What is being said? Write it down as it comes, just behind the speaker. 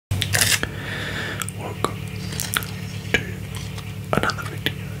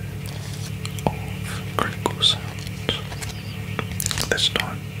This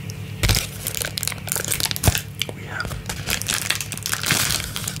time we have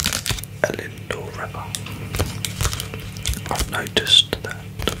a Lindor wrapper. I've noticed that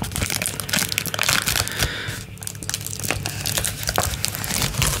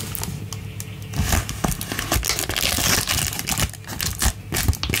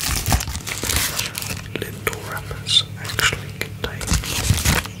Lindor wrappers actually contain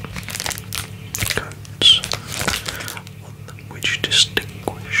codes on them which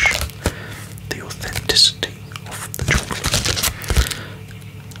distinguish the authenticity of the chocolate.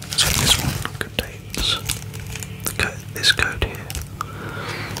 So this one contains this code here,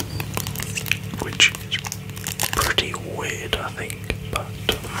 which is pretty weird, I think, but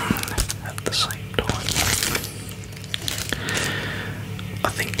at the same time, I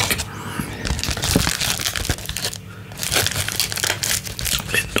think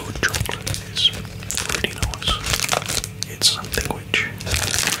Lindor chocolate is really nice. It's something which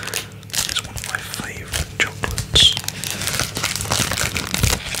is one of my favourite chocolates.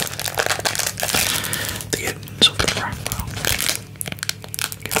 The ends of the wrapper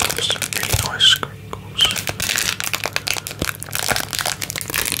give us some really nice crinkles.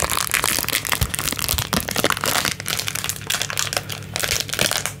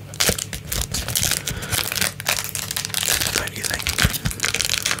 Don't you think?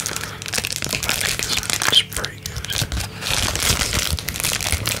 I think it's pretty good.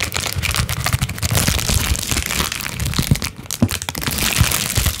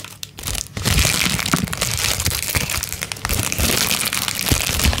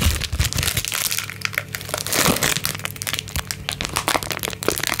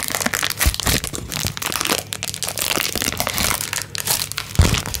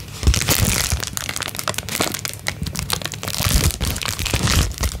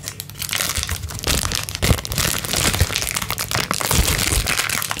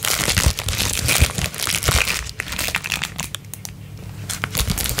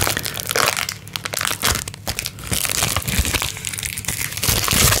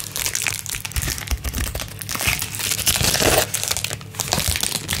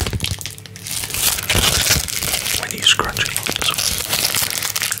 When you scratch it on this one,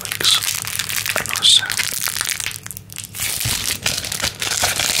 it makes a nice sound.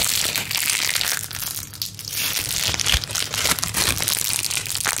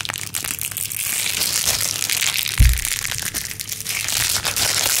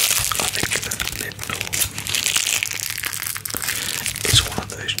 I think that Lindor is one of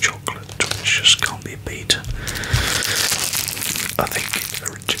those chocolates which just can't be beaten. I think it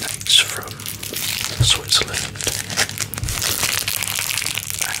originates from Switzerland,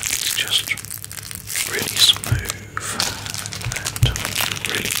 and it's just really smooth and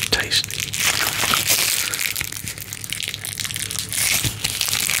really tasty.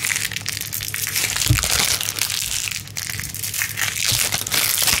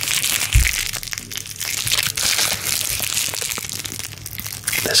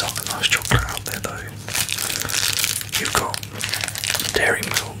 There's other nice chocolate out there though. You've got dairy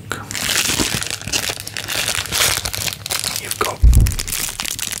milk. You've got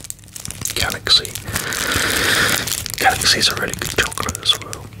Galaxy. Galaxy's a really good chocolate as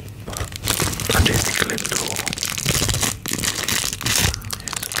well, but I do think Lindor is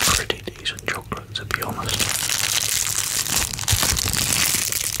a pretty decent chocolate, to be honest.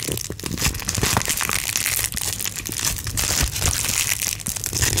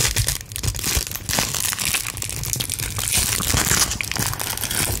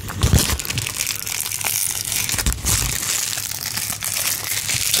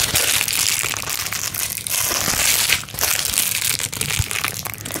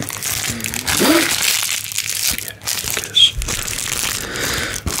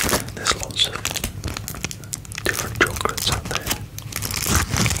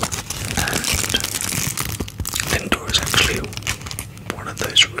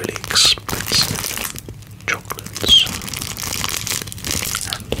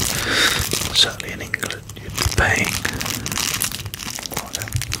 certainly in England you'd be paying quite a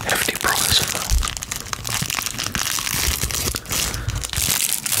hefty price for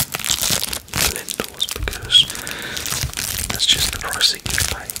Lindors, because that's just the price that you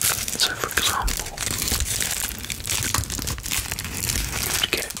pay. So for example,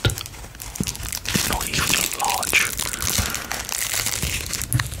 you'd get not even a large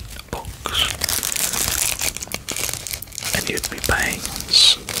box, and you'd be paying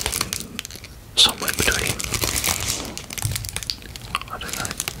somewhere between, I don't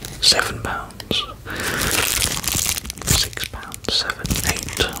know, £7, £6, 7,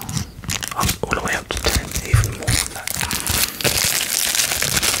 8, all the way up to 10, even more than that.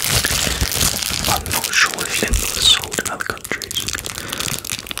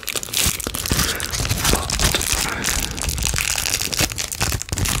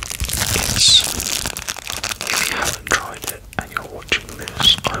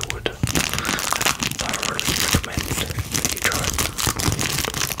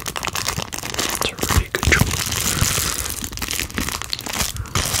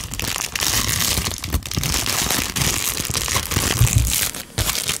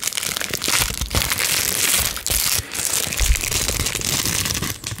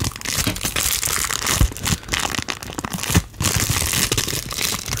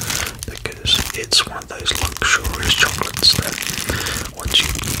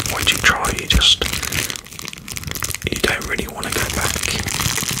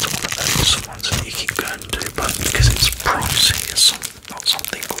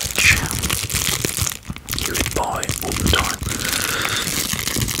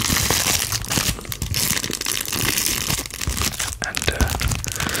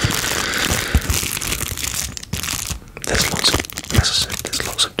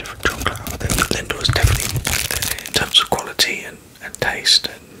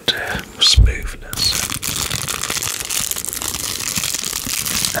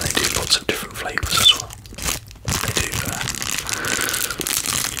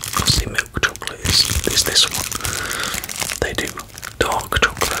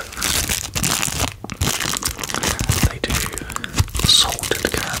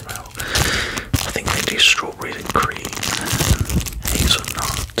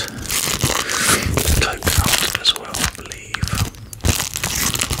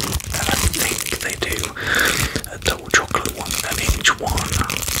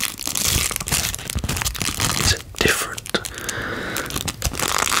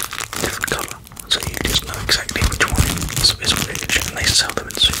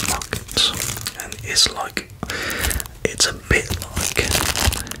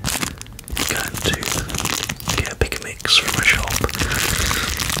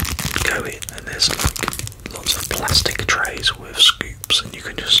 scoops, and you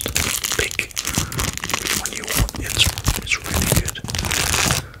can just pick which one you want. It's really good.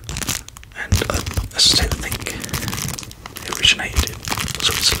 And I still think it originated in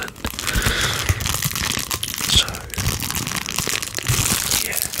Switzerland. So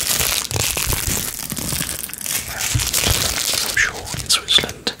yeah, I'm sure in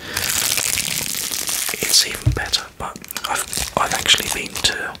Switzerland it's even better. But I've actually been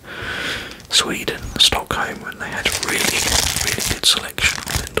to Sweden, Stockholm, and they had a really good selection of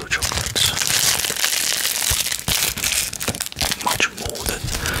Lindor chocolates. Much more than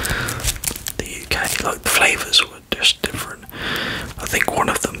the UK. Like the flavours were just different. I think one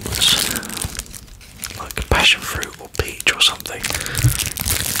of them was like passion fruit or peach or something.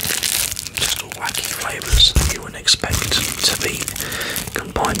 Just all wacky flavours that you wouldn't expect to be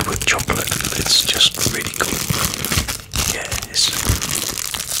combined with chocolate. It's just really cool. Yeah,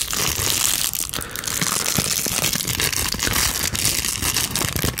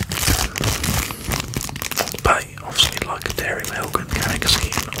 but obviously, like Dairy Milk and Galaxy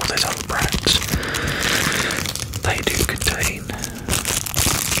and all those other brands, they do contain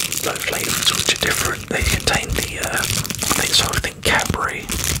those flavours which are different. They contain the, I think Cadbury,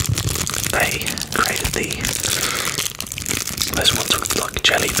 they created those ones with like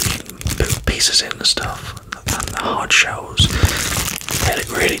jelly pieces in and stuff, and the hard shells. They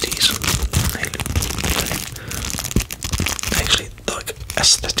look really decent. Actually, like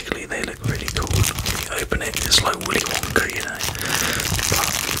aesthetically, they look really cool. When you open it, it's like Willy Wonka, you know.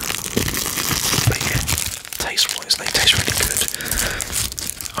 But yeah, taste-wise, they taste really good.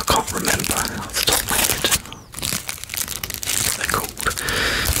 I can't remember off the top of my head what they're called,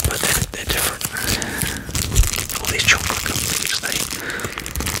 but they're different. All these chocolate companies,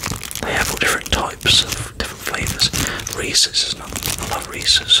 they have all different types of different flavours. Reese's is another one. I love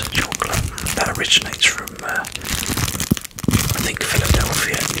Reese's chocolate. That originates from I think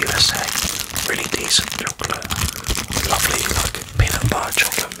Philadelphia, USA. Really decent chocolate. Lovely, like peanut butter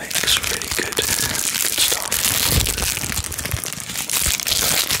chocolate mix. Really good.